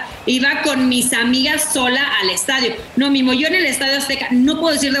universidad, iba con mis amigas sola al estadio. No, Mimo, yo en el Estadio Azteca, no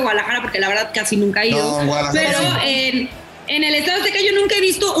puedo decir de Guadalajara porque la verdad casi nunca he ido. No, pero en el Estadio Azteca yo nunca he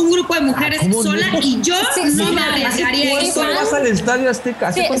visto un grupo de mujeres sola y yo no me arriesgaría a ir sola. ¿Cuánto vas al Estadio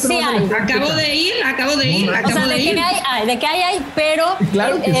Azteca? Sí, acabo de ir. De que hay, pero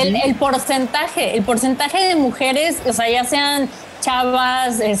claro el porcentaje de mujeres, o sea, ya sean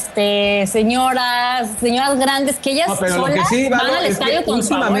chavas, señoras grandes, que ellas solas van al estadio con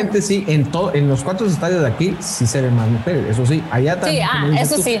últimamente sí, en los 4 estadios de aquí sí se ven más mujeres, eso sí, allá también. Sí,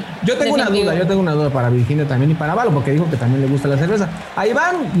 eso sí. Yo tengo una duda para Virginia también y para Valo, porque dijo que también le gusta la cerveza. Ahí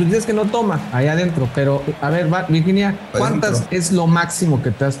van, dices que no toma, allá adentro, pero a ver, Virginia, ¿cuántas es lo máximo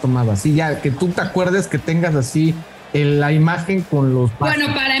que te has tomado? Así ya, que tú te acuerdes que tengas así la imagen con los vasos.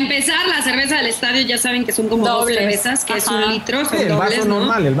 Bueno, para empezar, la cerveza del estadio ya saben que son como dobles. 2 cervezas, que es 1 litro. Son el dobles, vaso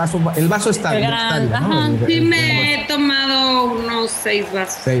normal, el vaso está grande, ¿no? Sí, me he tomado unos 6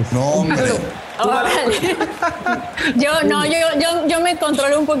 vasos. 6. No, hombre. Yo me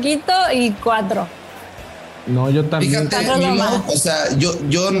controlé un poquito y 4. No, yo también. Fíjate, o sea, yo,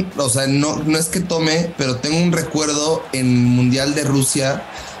 o sea, no es que tome, pero tengo un recuerdo en Mundial de Rusia.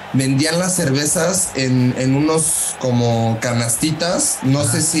 Vendían las cervezas en unos como canastitas. No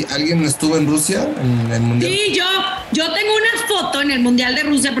sé si alguien estuvo en Rusia en el Mundial. Sí, yo tengo una foto en el Mundial de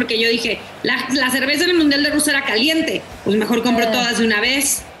Rusia porque yo dije, la cerveza en el Mundial de Rusia era caliente. Pues mejor compro todas de una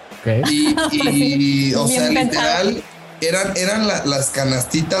vez. Okay. Y o sea, literal, eran las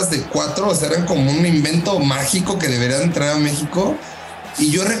canastitas de 4, o sea, eran como un invento mágico que debería entrar a México.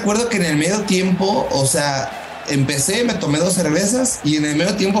 Y yo recuerdo que en el medio tiempo, o sea, empecé, me tomé 2 cervezas y en el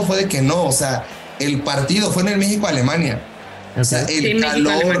medio tiempo fue de que no, o sea, el partido fue en el México-Alemania. O sea, el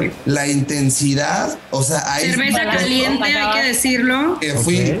calor, la intensidad, o sea, ahí cerveza caliente, hay que decirlo.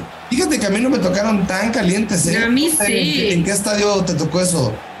 Fui. Fíjate que a mí no me tocaron tan calientes, ¿eh? A mí sí. ¿En qué estadio te tocó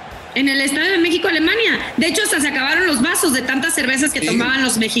eso? En el Estadio de México-Alemania. De hecho, hasta se acabaron los vasos de tantas cervezas que tomaban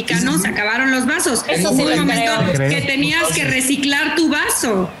los mexicanos. Se acabaron los vasos. Eso hubo un momento creo. que tenías que reciclar tu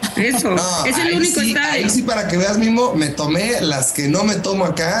vaso. Eso. No, es el único estadio. Ahí sí, para que veas, Mimo, me tomé las que no me tomo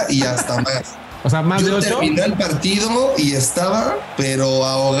acá y hasta más. O sea, más de 8. Terminé el partido y estaba, pero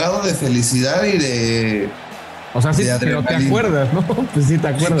ahogado de felicidad y de... O sea, sí, pero te acuerdas, ¿no? Pues sí te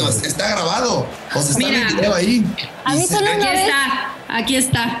acuerdas. No, está grabado. O sea, está el video ahí. A mí solo una vez... Aquí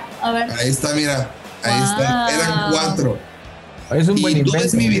está. A ver. Ahí está, mira. Ahí está. Eran 4. Es un buen Y tú invento.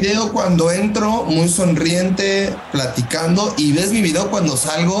 ves mi video cuando entro, muy sonriente, platicando, y ves mi video cuando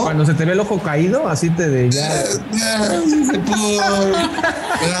salgo. Cuando se te ve el ojo caído, así te de ya. Se pudo.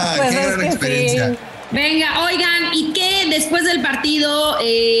 Pues Qué es gran que experiencia. sí. Venga, oigan, ¿y qué después del partido,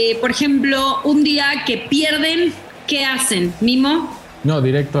 por ejemplo, un día que pierden, qué hacen? ¿Mimo? No,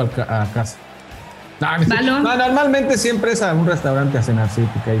 directo a casa. ¿Valo? No, normalmente siempre es a un restaurante a cenar, sí,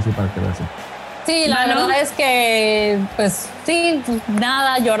 porque ahí sí para que lo hacen. Sí, la ¿Valo? verdad es que, pues sí, pues,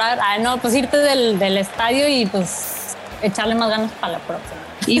 nada, llorar. No, pues irte del estadio y pues echarle más ganas para la próxima.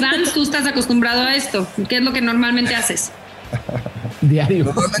 Iván, tú estás acostumbrado a esto. ¿Qué es lo que normalmente haces? Diario.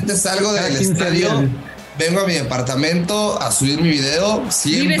 Normalmente salgo Cada del 15 estadio, días. vengo a mi departamento a subir mi video.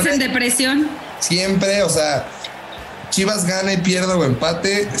 Siempre. ¿Vives en depresión? Siempre, o sea, Chivas gane, pierda o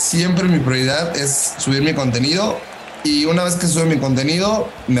empate, siempre mi prioridad es subir mi contenido. Y una vez que sube mi contenido,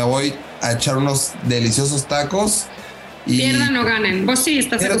 me voy a echar unos deliciosos tacos. Y Pierdan o ganen. Vos sí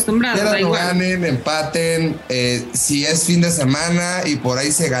estás acostumbrado. Da pierdan o igual. ganen, empaten. Si es fin de semana y por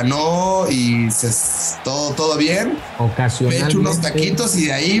ahí se ganó y todo bien, me Ocasionalmente. echo unos taquitos y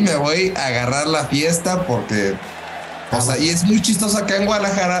de ahí me voy a agarrar la fiesta porque, o sea, y es muy chistoso acá en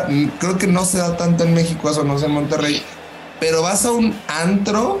Guadalajara. Creo que no se da tanto en México, eso no sé en Monterrey, pero vas a un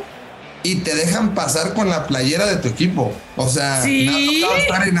antro y te dejan pasar con la playera de tu equipo. O sea, ¿Sí? me ha tocado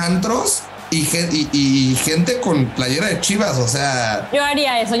estar en antros y gente con playera de Chivas, o sea. Yo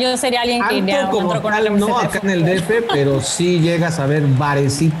haría eso, yo sería alguien que iría a Antro un como antro con tal, una no camiseta acá en de el fútbol. DF, pero sí llegas a ver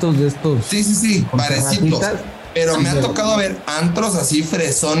barecitos de estos. Sí, con parecitos. terracitas. Pero me ha tocado ver antros así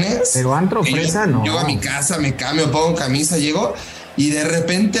fresones. Pero antro que fresa, no. Yo a mi casa me cambio, pongo camisa, llego y de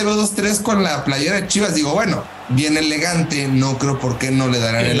repente veo 2-3 con la playera de Chivas. Digo, bueno, bien elegante, no creo por qué no le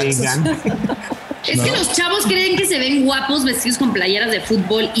darán el acceso. Elegante. Es que ¿No? los chavos creen que se ven guapos vestidos con playeras de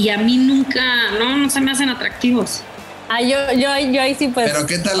fútbol y a mí nunca, no se me hacen atractivos. Yo ahí sí, pues. Pero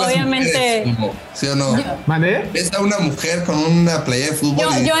 ¿qué tal las obviamente. mujeres? Hugo? ¿Sí o no? ¿Mané? ¿Ves a una mujer con una playera de fútbol?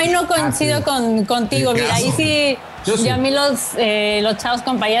 Yo ahí no coincido sí. contigo, El mira, ahí caso. sí. Yo sí. Yo a mí los chavos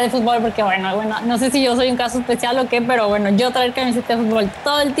con playera de fútbol, porque bueno, no sé si yo soy un caso especial o qué, pero bueno, yo traer camiseta de fútbol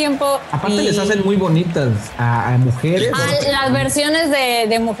todo el tiempo. Aparte y- les hacen muy bonitas a mujeres. Las versiones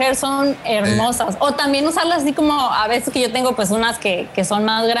de mujer son hermosas. O también usarlas así como, a veces que yo tengo pues unas que son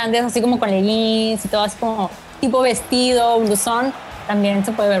más grandes, así como con leggings y todo así como tipo vestido, blusón, también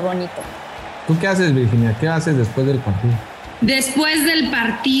se puede ver bonito. ¿Tú qué haces, Virginia? ¿Qué haces después del partido? Después del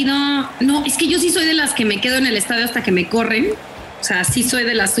partido, no, es que yo sí soy de las que me quedo en el estadio hasta que me corren. O sea, sí soy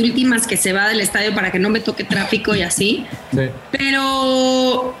de las últimas que se va del estadio para que no me toque tráfico y así. Sí.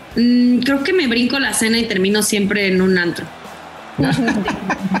 Pero creo que me brinco la cena y termino siempre en un antro.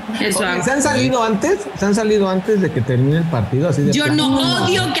 Eso hago. ¿Se han salido antes? ¿Se han salido antes de que termine el partido? Así de Yo plano? no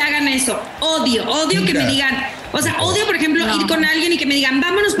odio que hagan eso. Odio que me digan. O sea, odio, por ejemplo, ir con alguien y que me digan,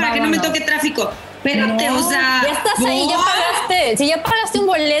 vámonos para que no me toque tráfico. Espérate, No, o sea. ya estás ahí, ya no. pagaste. Si ya pagaste un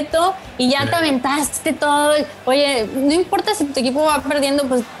boleto y ya te aventaste todo. Oye, no importa si tu equipo va perdiendo,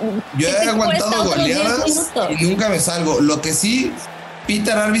 pues. Yo ¿qué he te aguantado cuesta otros 10 goleadas minutos? y nunca me salgo. Lo que sí,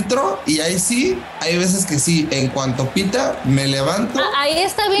 pita el árbitro y ahí sí, hay veces que sí, en cuanto pita, me levanto. Ahí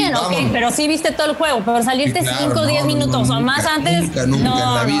está bien, Y ok, vámonos. pero sí viste todo el juego, pero salirte Sí, claro, 5 o 10 no, minutos no, o más nunca, antes. Nunca, no,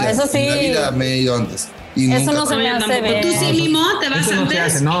 en la vida. eso sí. En la vida me he ido antes. Y Eso nunca. no se me Oye, hace tampoco. ver. Tú sí, Mimo, te vas Eso no se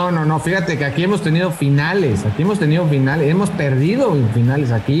antes. hace. No. Fíjate que aquí hemos tenido finales. Hemos perdido en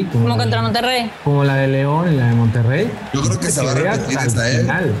finales aquí. Como contra Monterrey. Como la de León y la de Monterrey. Yo creo que se va a veas repetir hasta esta, el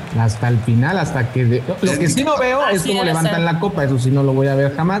final, hasta el final, hasta que... Lo que sí no veo es Así cómo debe levantan ser. la copa. Eso sí no lo voy a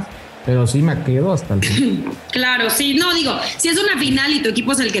ver jamás. Pero sí me quedo hasta el final. Claro, sí. No, digo, si es una final y tu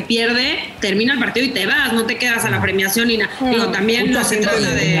equipo es el que pierde, termina el partido y te vas, no te quedas a la premiación ni nada. Digo, también Mucha no se gente trata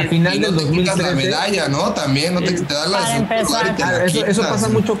en la de. final Y no del te quitas la 2013. medalla, ¿no? También, no te das las. Para empezar. y te la Eso quitas. pasa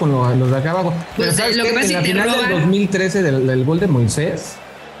mucho con los de acá abajo. Pero Pues, ¿sabes lo qué? que pasa En es la que te final del roban. 2013 del gol de Moisés,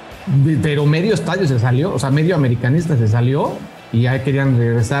 pero medio estadio se salió, o sea, medio americanista se salió y ya querían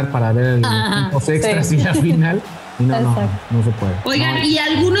regresar para ver los Ajá, tiempos extras sí. y la final. Y no Exacto. se puede. Oigan, No. ¿y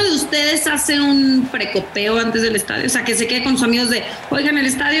alguno de ustedes hace un precopeo antes del estadio? O sea, que se quede con sus amigos de, oigan, el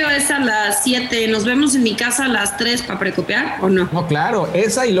estadio es a las 7, nos vemos en mi casa a las 3 para precopear, ¿o no? No, claro,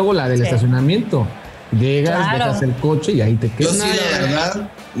 esa y luego la del Sí. estacionamiento. Llegas, Claro. dejas el coche y ahí te Yo quedas. sí, la verdad,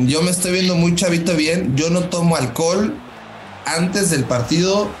 yo me estoy viendo muy chavito bien. Yo no tomo alcohol antes del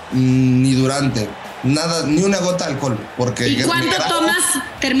partido ni durante. Nada, ni una gota de alcohol. Porque ¿Y cuánto me grabo. tomas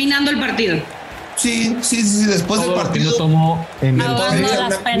terminando el partido? Sí, después Todo del lo que partido. no tomó en el Ahogando Me echo las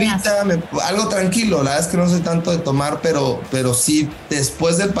una penas. agüita, algo tranquilo. La verdad es que no soy tanto de tomar, pero sí,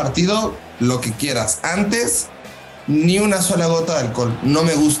 después del partido, lo que quieras. Antes, ni una sola gota de alcohol. No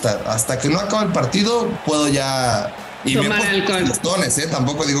me gusta. Hasta que no acabe el partido, puedo ya Y tomar me he puesto alcohol. tostones,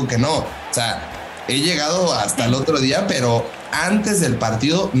 tampoco digo que no. O sea, he llegado hasta el otro día, pero antes del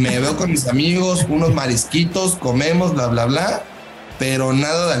partido me veo con mis amigos, unos marisquitos, comemos, bla, bla, bla, pero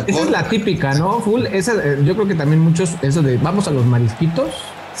nada de alcohol. Esa es la típica, ¿no? Full, yo creo que también muchos, eso de vamos a los marisquitos.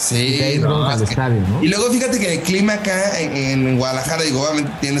 Sí, y no, al estadio, ¿no? Y luego fíjate que el clima acá en Guadalajara, digo,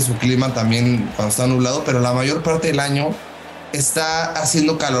 obviamente tiene su clima también cuando está nublado, pero la mayor parte del año está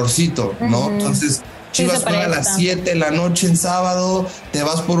haciendo calorcito, ¿no? Entonces, Chivas juega a las 7 de la noche en sábado, te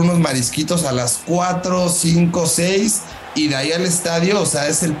vas por unos marisquitos a las 4, 5, 6 y de ahí al estadio, o sea,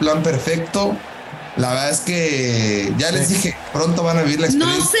 es el plan perfecto. La verdad es que ya les dije, pronto van a vivir la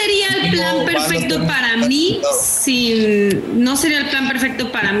experiencia. No sería el plan perfecto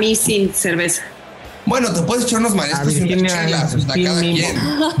para mí sin cerveza. Bueno, te puedes echar unos mariscos y unas chelas, o sea, cada quien.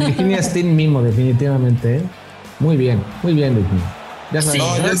 Virginia es team mimo, definitivamente, ¿eh? Muy bien, Virginia. Ya sabes.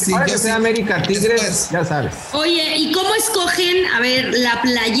 Sí. No, ahora que sea América Tigres, Después. ya sabes. Oye, ¿y cómo escogen, a ver, la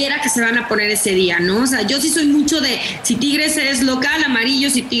playera que se van a poner ese día, no? O sea, yo sí soy mucho de, si Tigres es local, amarillo,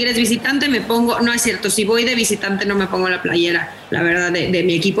 si Tigres visitante, me pongo, no es cierto, si voy de visitante no me pongo la playera, la verdad, de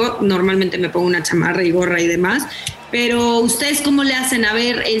mi equipo, normalmente me pongo una chamarra y gorra y demás, pero ¿ustedes cómo le hacen? A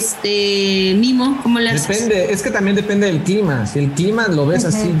ver, Mimo, ¿cómo le hacen? Depende, es que también depende del clima. Si el clima lo ves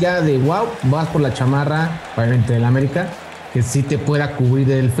así ya de wow, vas por la chamarra, obviamente del América, que sí te pueda cubrir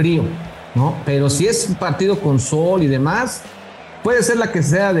del frío, ¿no? Pero si es un partido con sol y demás, puede ser la que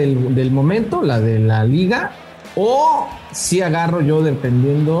sea del momento, la de la liga, o si agarro yo,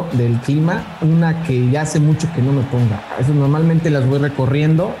 dependiendo del clima, una que ya hace mucho que no me ponga. Eso normalmente las voy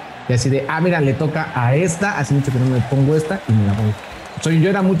recorriendo y así de, mira, le toca a esta, hace mucho que no me pongo esta y me la pongo. Yo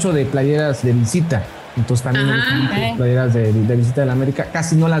era mucho de playeras de visita, entonces también me gustan mucho las playeras de visita de la América.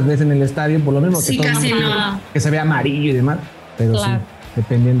 Casi no las ves en el estadio, por lo mismo Sí, que todo casi no. que se ve amarillo y demás, pero Claro. sí,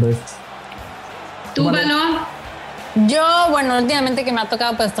 dependiendo de esto. ¿Tú, Valo? Yo, bueno, últimamente que me ha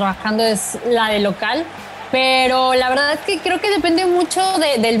tocado pues trabajando es la de local, pero la verdad es que creo que depende mucho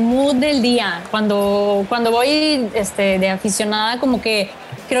del mood del día. Cuando voy de aficionada, como que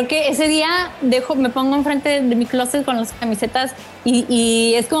creo que ese día me pongo enfrente de mi closet con las camisetas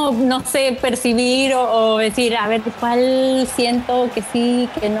y es como, no sé, percibir o decir, a ver, ¿cuál siento que sí,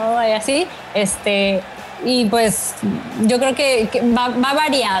 que no, y así? Y pues yo creo que va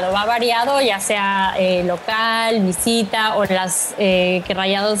variado, ya sea local, visita o las que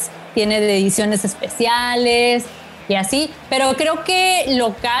Rayados tiene de ediciones especiales y así. Pero creo que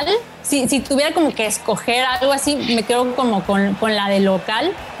local, si tuviera como que escoger algo así, me quedo como con la de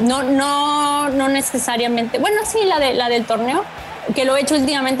local. No necesariamente, bueno, sí, la del torneo, que lo he hecho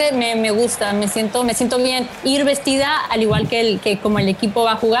últimamente, me gusta, me siento bien. Ir vestida al igual que como el equipo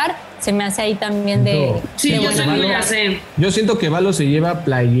va a jugar, se me hace ahí también de... Sí, yo buena también manera. la sé. Yo siento que Valo se lleva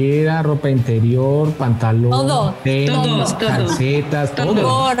playera, ropa interior, pantalón, Todo. tenis, Todo. calcetas, todo.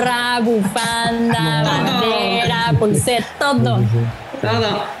 Gorra, bufanda, bandera, pulsera, todo. Sí, sí.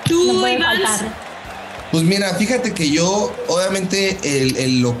 Todo. ¿Tú, No puede Iván? faltar. Pues mira, fíjate que yo, obviamente,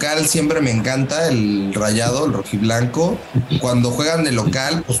 el local siempre me encanta, el rayado, el rojiblanco. Cuando juegan de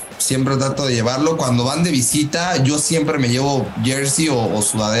local, pues siempre trato de llevarlo. Cuando van de visita, yo siempre me llevo jersey o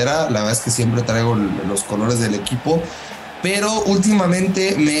sudadera. La verdad es que siempre traigo los colores del equipo. Pero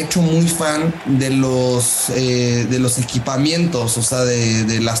últimamente me he hecho muy fan de los equipamientos, o sea,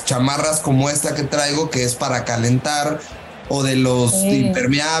 de las chamarras como esta que traigo, que es para calentar, o de los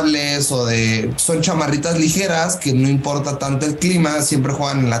impermeables, son chamarritas ligeras que no importa tanto el clima, siempre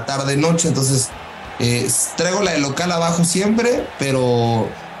juegan en la tarde, noche, entonces traigo la de local abajo siempre, pero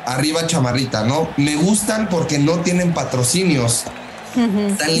arriba chamarrita, ¿no? Me gustan porque no tienen patrocinios,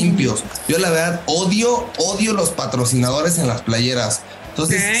 están limpios. Yo la verdad odio los patrocinadores en las playeras,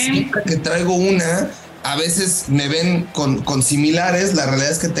 entonces siempre que traigo una, a veces me ven con similares. La realidad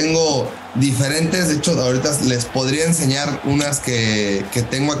es que tengo diferentes. De hecho, ahorita les podría enseñar unas que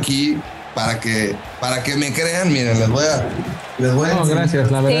tengo aquí para que me crean. Miren, les voy a No, gracias,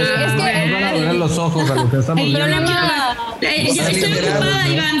 la verdad. Sí, es que- nos van a doler los ojos a lo que estamos El viendo. problema... sea, estoy literal, ocupada,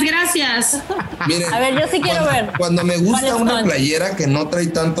 ¿no? Iván, gracias. Miren, A ver, yo sí quiero ver. cuando me gusta ¿Cuáles una son? playera que no trae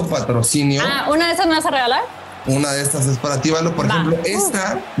tanto patrocinio, ¿Una de esas me vas a regalar? una de estas es para ti, Valo. Por Va. ejemplo,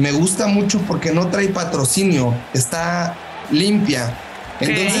 esta me gusta mucho porque no trae patrocinio, está limpia.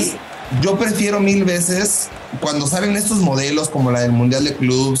 Entonces, yo prefiero 1000 veces cuando salen estos modelos como la del Mundial de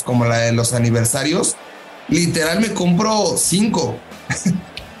Clubs, como la de los aniversarios, literal me compro 5.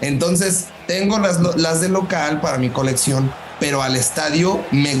 Entonces, tengo las de local para mi colección pero al estadio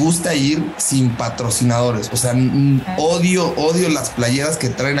me gusta ir sin patrocinadores. O sea, odio las playeras que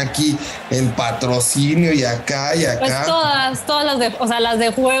traen aquí el patrocinio y acá y acá. Pues todas las de, o sea, las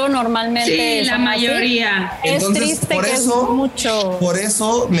de juego normalmente. Sí, la mayoría. Entonces, es triste que es mucho. Por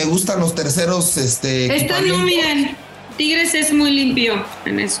eso me gustan los terceros. Están muy bien. Tigres es muy limpio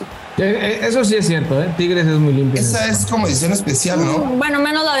en eso. Eso sí es cierto, Tigres es muy limpio. Esa es como edición especial, ¿no? Bueno,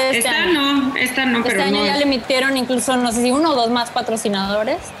 menos la de este año. Esta no, pero este año no ya le emitieron incluso, no sé si 1 o 2 más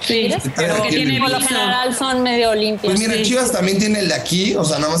patrocinadores. Sí, Tigres, pero tiene por lo piso. general son medio limpios. Pues mira, Sí. Chivas también tiene el de aquí, o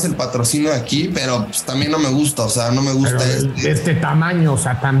sea, nada más el patrocinio de aquí, pero pues también no me gusta, o sea, no me gusta este tamaño, o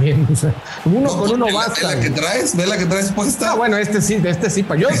sea, también, o sea, uno con uno basta. ¿Ve la que traes puesta? Ah, bueno, este sí,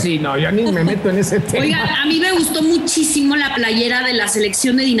 yo sí, no, yo ni me meto en ese tema. Oiga, a mí me gustó muchísimo la playera de la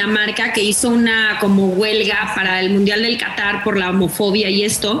selección de Dinamarca, que hizo una como huelga para el Mundial del Qatar por la homofobia y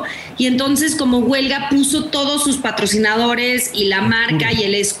esto, y entonces como huelga puso todos sus patrocinadores y la marca y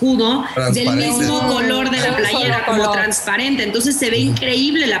el escudo del mismo color de la playera, como transparente, entonces se ve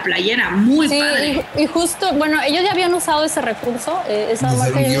increíble la playera, muy padre. Y justo, bueno, ellos ya habían usado ese recurso, esa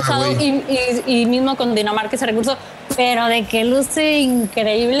marca ya había usado y mismo con Dinamarca ese recurso, pero de que luce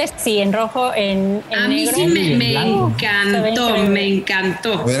increíble, sí, en rojo, en a mí negro. sí me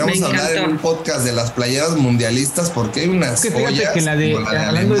encantó. Podríamos hablar en un podcast de las playeras mundialistas porque hay unas joyas que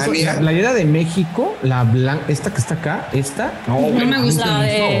hablando de eso, la playera de México, la blanca, esta que está acá, no me gusta la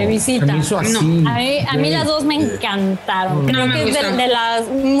de visita. Me hizo así. A mí las dos me encantaron. Creo que es de las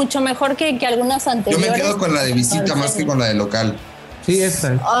mucho mejor que algunas anteriores. Yo me quedo con la de visita más que con la de local. Sí,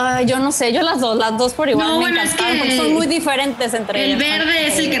 esta. Yo no sé, yo las dos por igual me encantaron, porque son muy diferentes entre ellas. El verde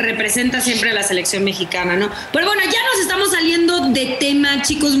es el que representa siempre a la selección mexicana, ¿no? Pero bueno, ya nos estamos saliendo de tema,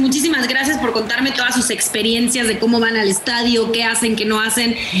 chicos. Muchísimas gracias por contarme todas sus experiencias de cómo van al estadio, qué hacen, qué no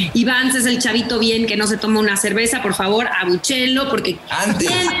hacen. Iván es el chavito bien que no se toma una cerveza, por favor, abuchélo, porque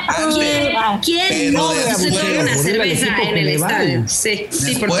 ¿quién no se toma una cerveza en el estadio? Sí,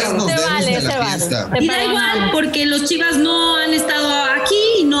 por favor. Se vale. Y da igual, porque los Chivas no han estado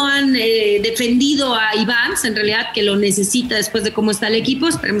aquí y no han defendido a Iván, en realidad que lo necesita después de cómo está el equipo.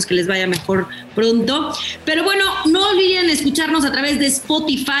 Esperemos que les vaya mejor pronto. Pero bueno, no olviden escucharnos a través de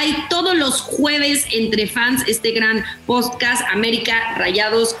Spotify todos los jueves entre fans, este gran podcast América,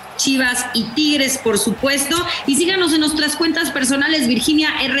 Rayados, Chivas y Tigres, por supuesto. Y síganos en nuestras cuentas personales,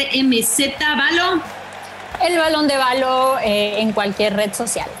 Virginia RMZ, Valo. El balón de Valo en cualquier red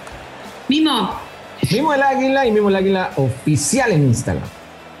social. Mimo el Águila y Mimo el Águila oficial en Instagram.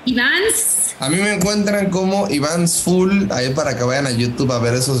 Iván. A mí me encuentran como Iván's Full, ahí para que vayan a YouTube a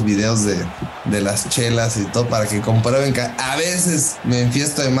ver esos videos de las chelas y todo, para que comprueben que a veces me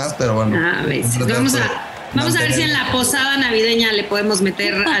enfiesto de más, pero bueno. A veces. Vamos a ver si en la posada navideña le podemos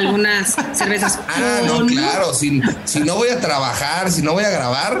meter algunas cervezas. No, claro, si no voy a trabajar, si no voy a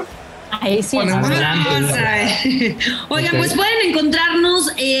grabar. Ahí sí. Vamos a ver. Oigan, pues pueden encontrarnos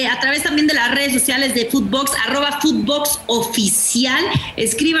a través también de las redes sociales de Footbox, @FootboxOficial.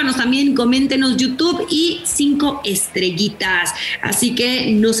 Escríbanos también, coméntenos YouTube y 5 estrellitas. Así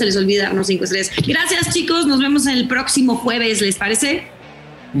que no se les olvide darnos 5 estrellas. Gracias, chicos. Nos vemos el próximo jueves, ¿les parece?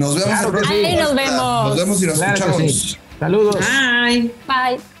 Nos vemos. Claro que sí. Ahí nos vemos. Nos vemos y nos escuchamos. Sí. Saludos. Bye.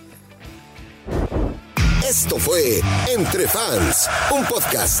 Esto fue Entre Fans, un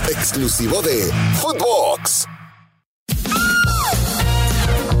podcast exclusivo de Footbox.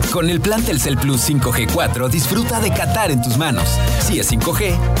 Con el plan Telcel Plus 5G 4 disfruta de Qatar en tus manos. Si es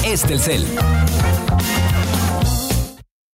 5G, es Telcel.